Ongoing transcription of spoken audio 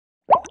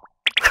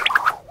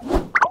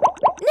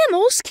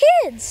Nimalz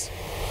Kidz.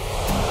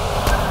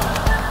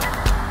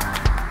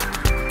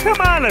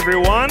 Come on,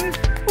 everyone.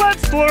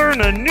 Let's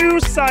learn a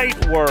new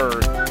sight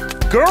word.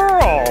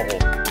 Girl.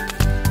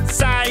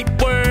 Sight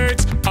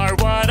words are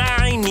what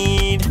I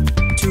need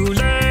to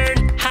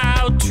learn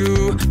how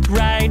to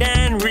write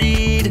and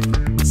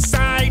read.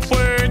 Sight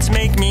words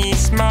make me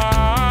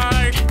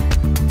smart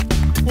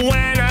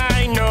when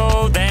I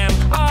know them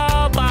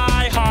all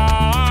by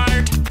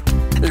heart.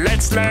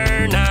 Let's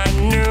learn a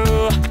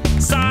new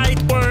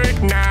sight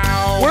word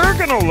now. We're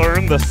gonna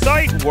learn the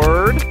sight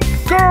word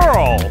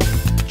girl.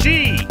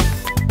 G-I-R-L.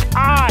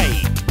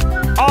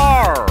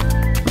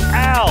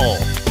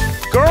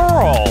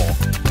 Girl.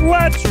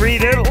 Let's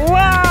read it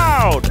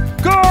loud.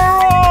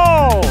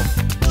 Girl.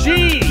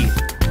 G-I-R-L.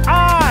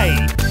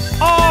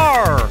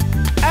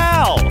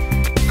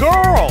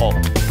 Girl.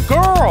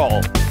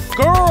 Girl.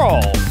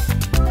 Girl.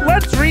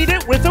 Let's read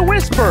it with a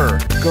whisper.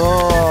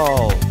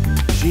 Girl.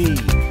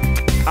 G-I-R-L.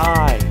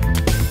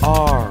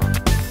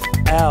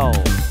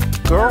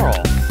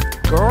 Girl.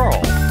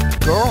 Girl.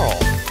 Girl.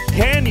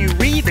 Can you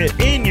read it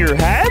in your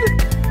head?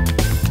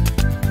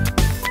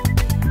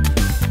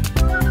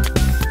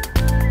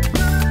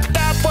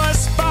 That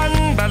was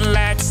fun, but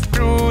let's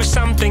do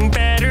something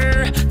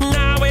better.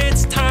 Now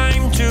it's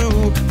time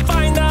to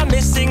find the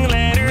missing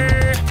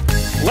letter.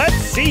 Let's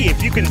see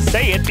if you can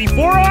say it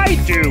before I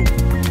do.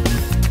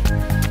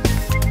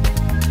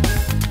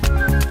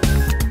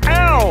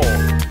 L.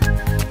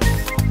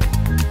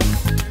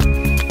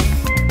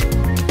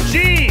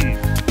 G.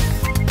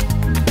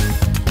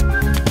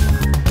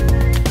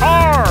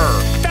 R.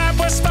 That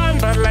was fun,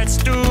 but let's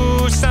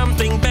do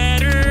something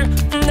better.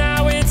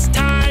 Now it's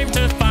time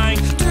to find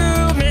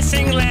two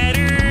missing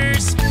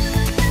letters.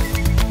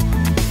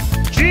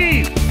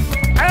 G.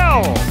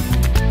 L.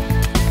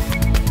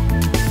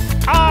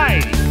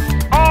 I.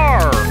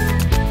 R.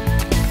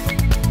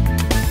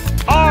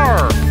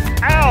 R.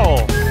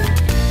 L.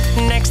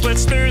 Next,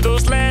 let's stir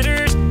those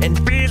letters and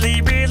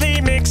really, really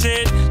mix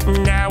it.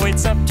 Now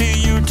it's up to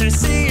you to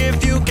see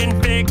if you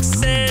can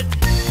fix it.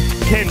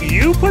 Can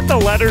you put the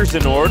letters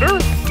in order?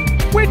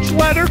 Which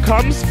letter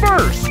comes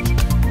first?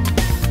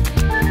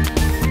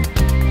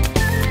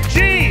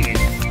 G.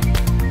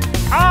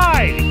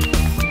 I.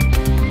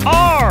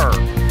 R.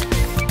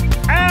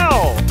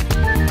 L.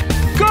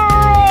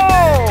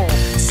 Girl!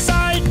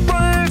 Sight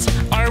words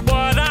are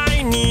what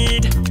I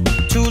need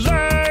to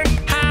learn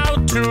how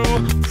to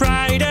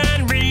write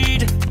and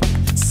read.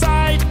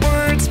 Sight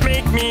words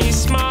make me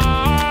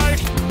smart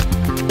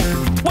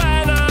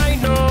when I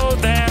know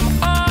them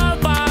all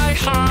by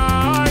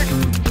heart.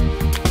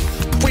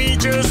 We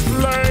just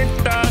learned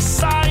the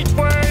sight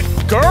word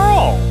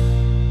Girl!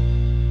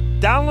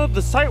 Download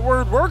the sight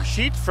word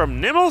worksheets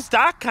from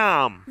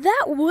Nimalz.com.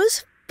 That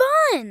was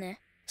fun.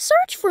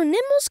 Search for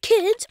Nimalz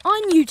Kidz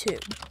on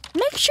YouTube.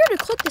 Make sure to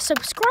click the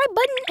subscribe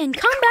button and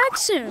come back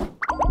soon.